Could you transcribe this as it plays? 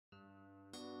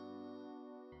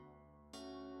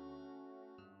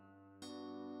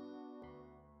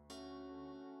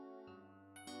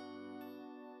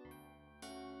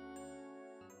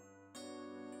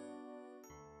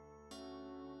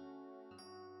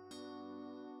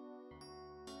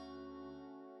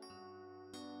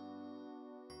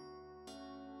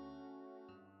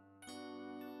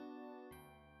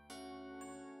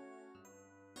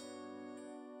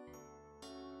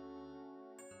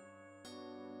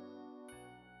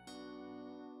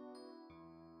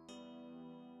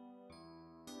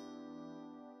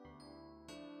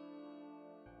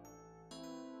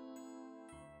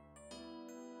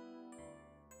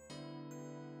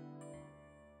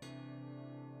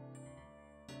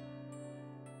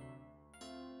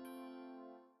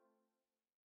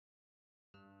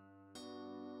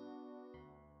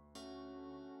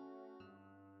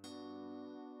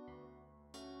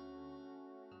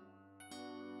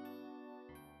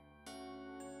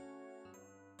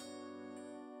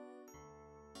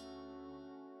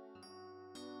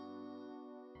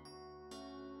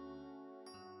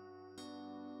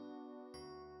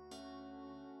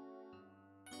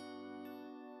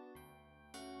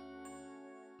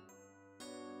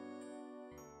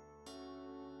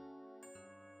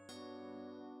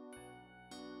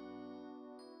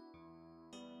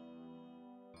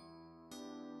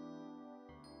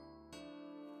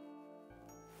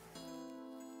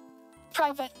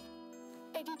Private.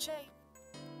 ADJ.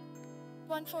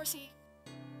 14C.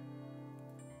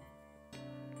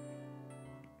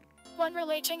 1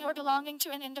 relating or belonging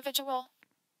to an individual,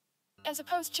 as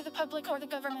opposed to the public or the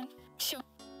government. 2.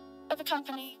 Of a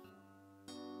company.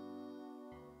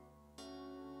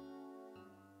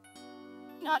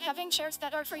 Not having shares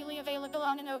that are freely available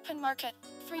on an open market.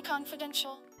 3.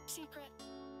 Confidential. Secret.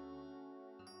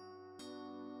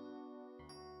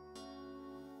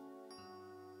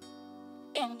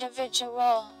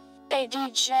 Individual.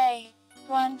 ADJ.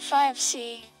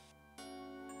 15C.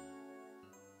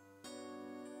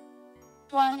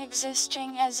 1.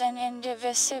 Existing as an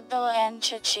indivisible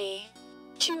entity.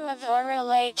 2. Of or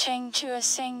relating to a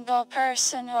single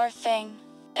person or thing,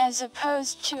 as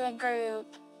opposed to a group.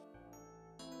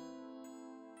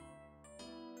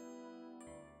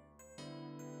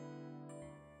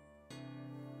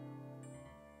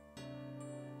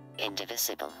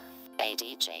 Indivisible.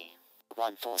 ADJ.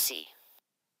 14C.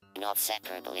 Not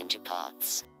separable into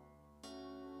parts.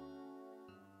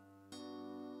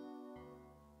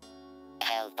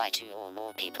 Held by 2 or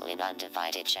more people in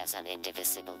undivided shares and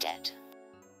indivisible debt.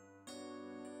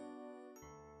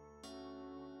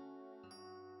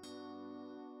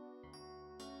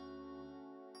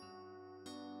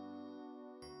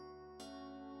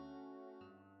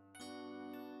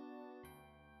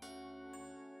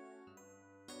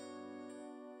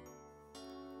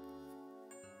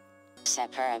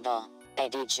 Separable.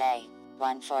 ADJ.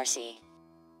 14C.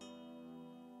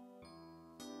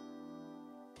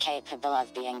 Capable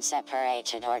of being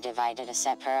separated or divided. A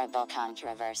separable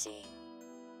controversy.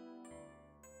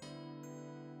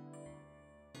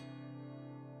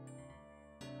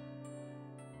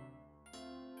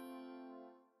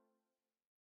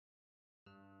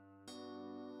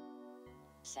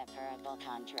 Separable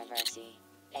controversy.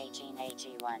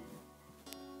 1881.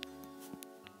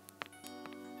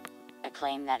 A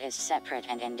claim that is separate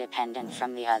and independent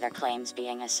from the other claims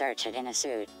being asserted in a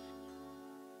suit.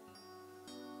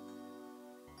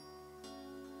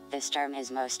 This term is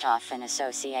most often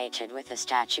associated with a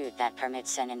statute that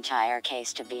permits an entire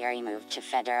case to be removed to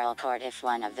federal court if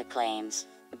one of the claims,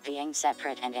 being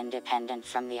separate and independent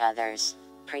from the others,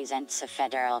 presents a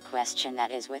federal question that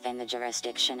is within the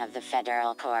jurisdiction of the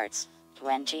federal courts.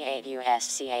 28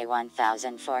 U.S.C.A.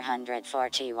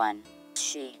 1441.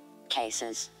 C.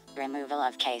 Cases. Removal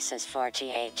of cases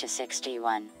 48 to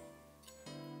 61.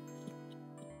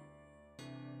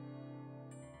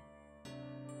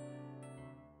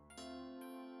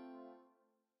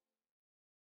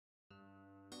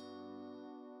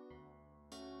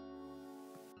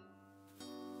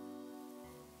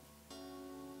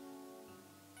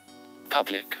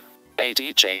 Public.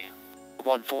 ADJ.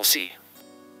 14C.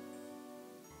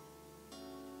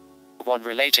 1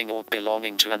 relating or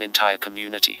belonging to an entire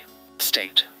community,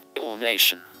 state, or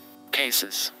nation.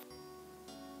 Cases.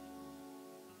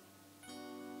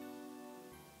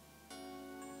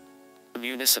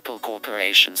 Municipal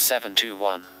Corporation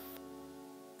 721.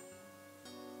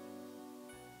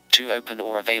 2. Open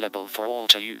or available for all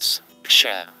to use,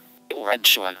 share, or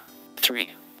ensure. 3.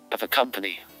 Of a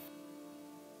company.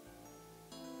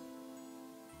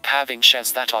 Having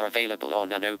shares that are available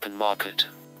on an open market.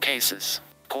 Cases.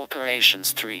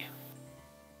 Corporations 3.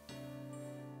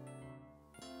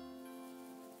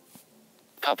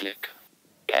 Public.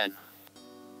 N.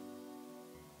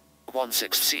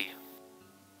 16C.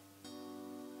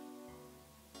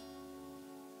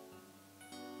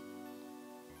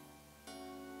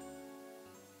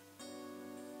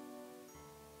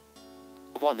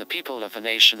 1. The people of a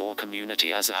nation or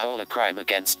community as a whole. A crime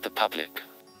against the public.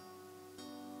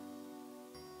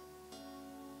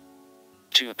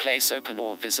 2. A place open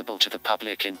or visible to the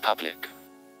public in public.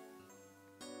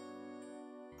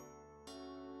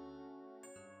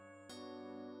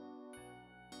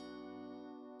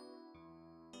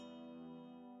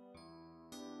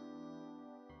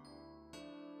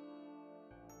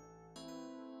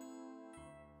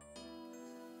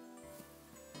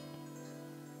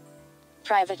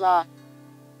 Private law.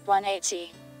 18C.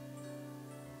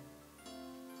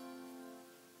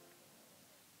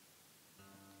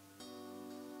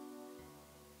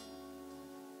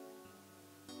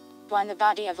 1. The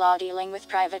body of law dealing with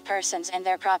private persons and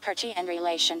their property and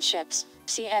relationships.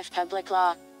 Cf. Public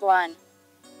Law. 1.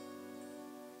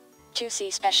 2.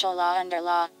 See Special Law under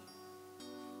Law.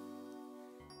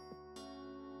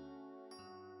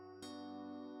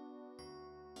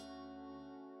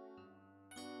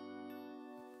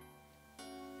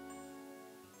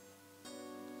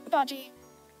 Body.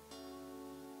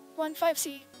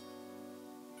 15C.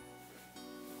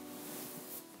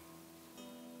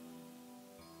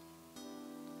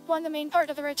 1. The main part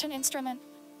of a written instrument,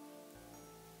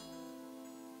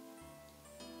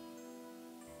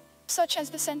 such as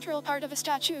the central part of a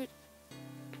statute,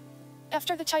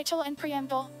 after the title and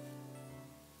preamble,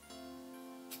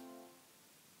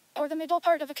 or the middle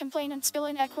part of a complainant's bill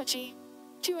in equity.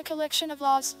 2. A collection of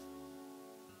laws,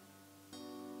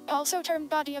 also termed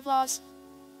body of laws.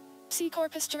 See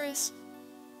corpus juris.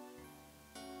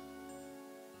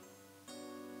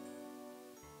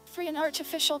 3. An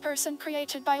artificial person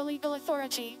created by a legal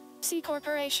authority. See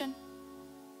corporation.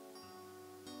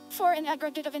 4. An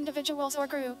aggregate of individuals or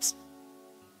groups.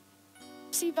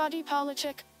 See body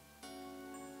politic.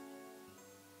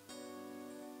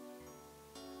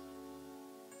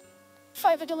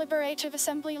 5. A deliberative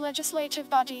assembly, legislative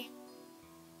body.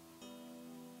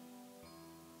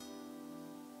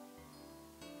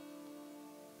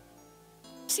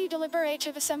 6.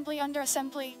 Deliberative assembly under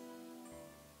assembly.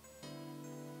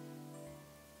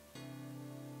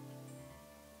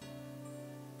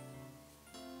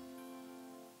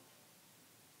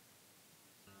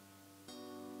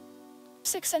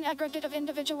 6. An aggregate of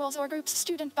individuals or groups,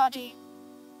 student body.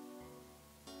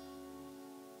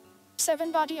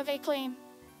 7. Body of a claim.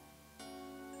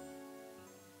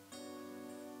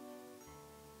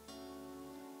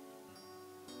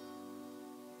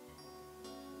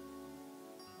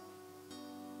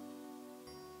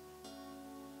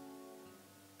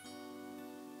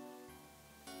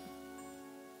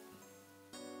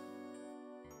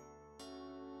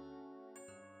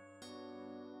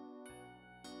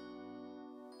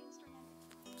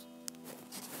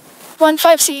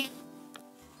 15C.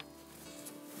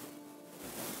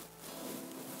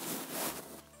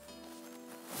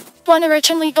 1. A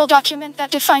written legal document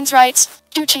that defines rights,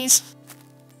 duties,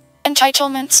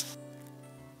 entitlements,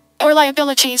 or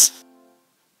liabilities,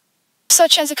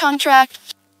 such as a contract,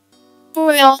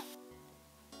 will,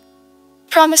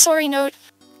 promissory note,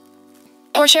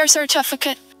 or share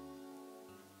certificate,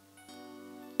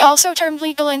 also termed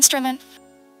legal instrument.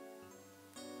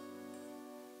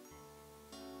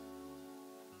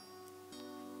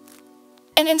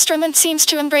 An instrument seems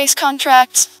to embrace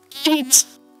contracts,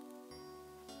 deeds,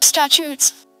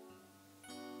 statutes,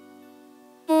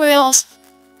 wills,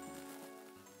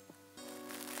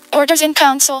 orders in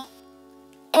council,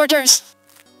 orders,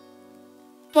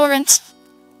 warrants,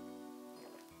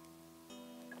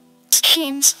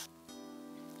 schemes,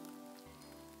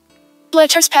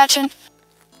 letters patent,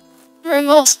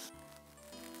 rules,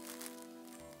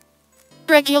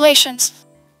 regulations,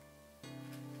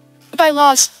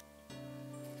 bylaws,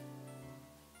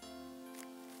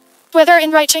 whether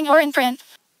in writing or in print,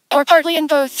 or partly in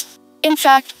both, in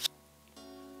fact.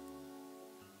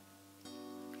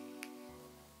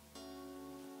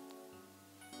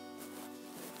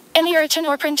 Any written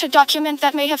or printed document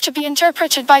that may have to be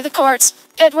interpreted by the courts.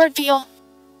 Edward Beale.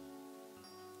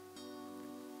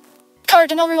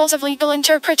 Cardinal Rules of Legal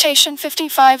Interpretation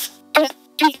 55.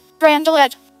 E. Randall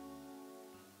ed.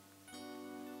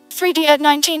 3D ed.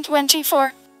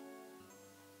 1924.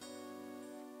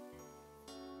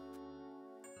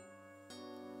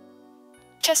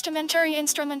 Testamentary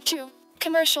Instrument 2.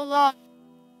 Commercial Law.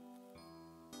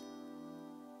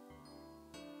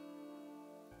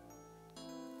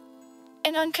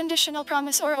 An unconditional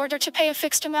promise or order to pay a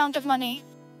fixed amount of money,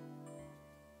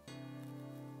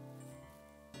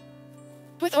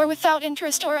 with or without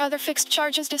interest or other fixed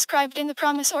charges described in the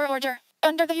promise or order,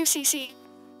 under the UCC.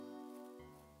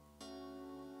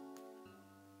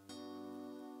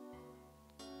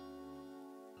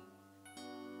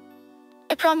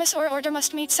 A promise or order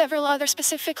must meet several other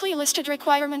specifically listed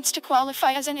requirements to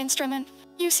qualify as an instrument.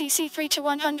 UCC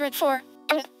 3-104.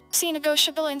 See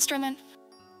negotiable instrument.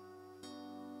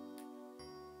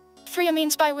 3. A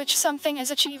means by which something is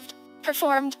achieved,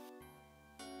 performed,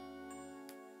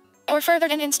 or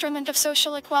furthered, an instrument of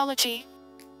social equality.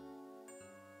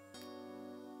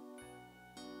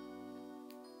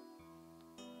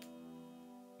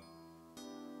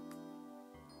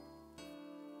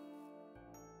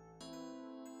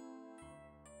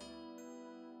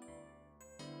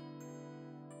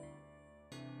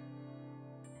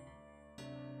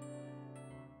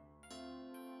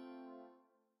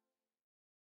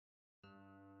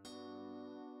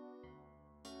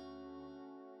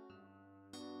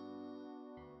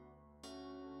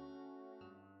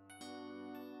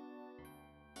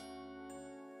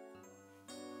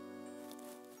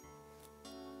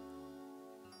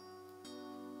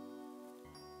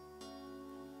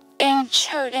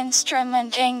 Inkshot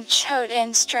instrument,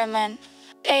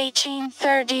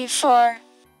 1834.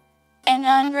 An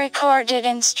unrecorded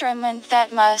instrument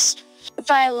that must,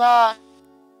 by law,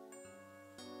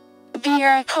 be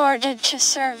recorded to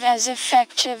serve as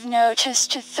effective notice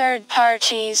to third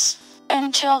parties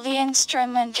until the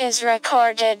instrument is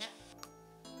recorded.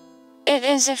 It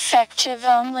is effective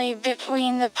only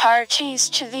between the parties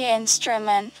to the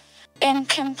instrument.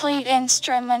 Incomplete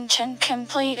instrument and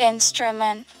complete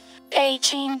instrument.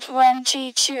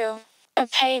 1822. A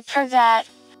paper that,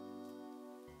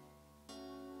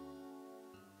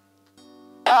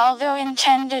 although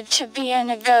intended to be a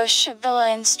negotiable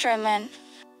instrument,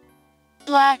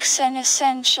 lacks an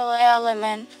essential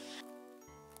element.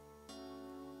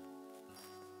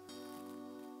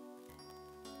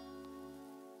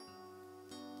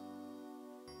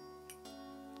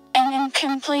 An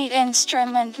incomplete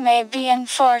instrument may be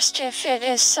enforced if it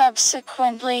is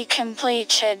subsequently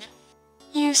completed.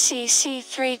 UCC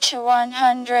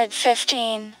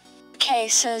 3-115.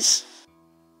 Cases.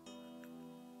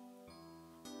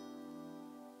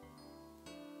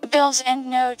 Bills and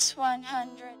Notes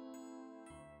 100.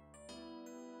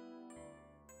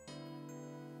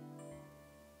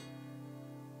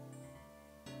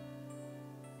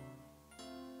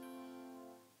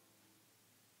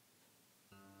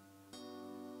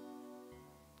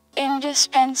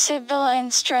 Indispensable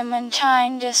instrument.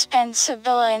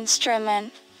 Indispensable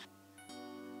instrument.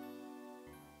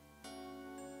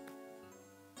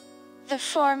 The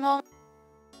formal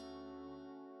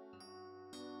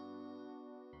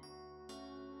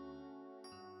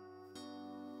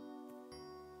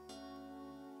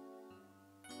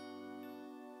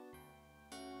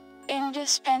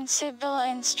indispensable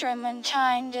instrument.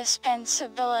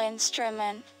 Indispensable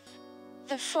instrument.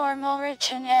 The formal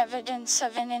written evidence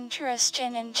of an interest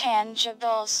in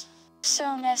intangibles,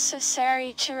 so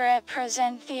necessary to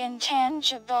represent the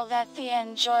intangible that the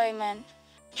enjoyment,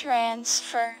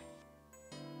 transfer,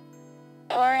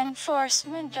 or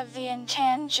enforcement of the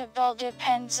intangible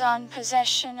depends on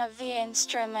possession of the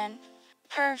instrument.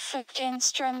 Perfect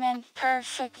instrument.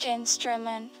 Perfect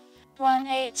instrument.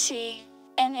 18C.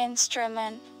 An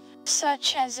instrument,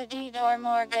 such as a deed or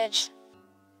mortgage,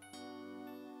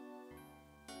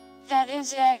 that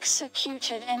is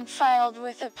executed and filed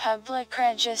with a public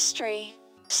registry.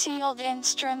 Sealed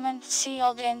instrument.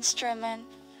 Sealed instrument.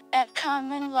 At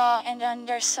common law and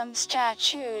under some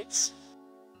statutes,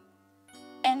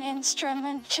 an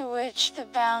instrument to which the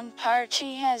bound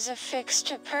party has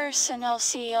affixed a personal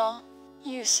seal.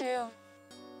 Usu.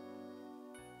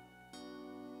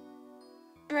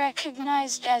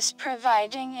 Recognized as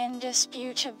providing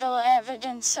indisputable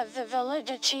evidence of the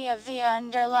validity of the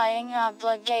underlying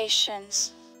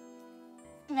obligations.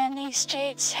 Many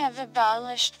states have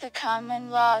abolished the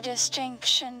common law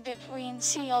distinction between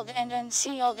sealed and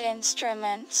unsealed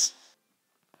instruments.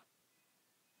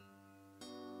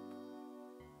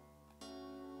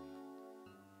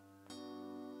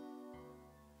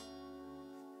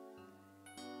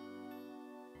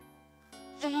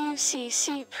 The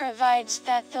UCC provides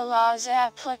that the laws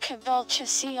applicable to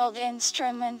sealed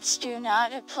instruments do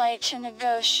not apply to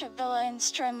negotiable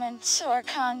instruments or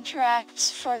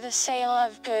contracts for the sale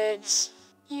of goods.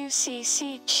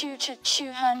 UCC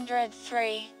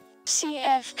 2-203.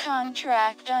 Cf.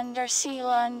 Contract under seal.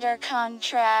 Under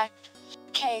contract.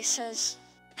 Cases.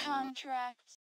 Contracts.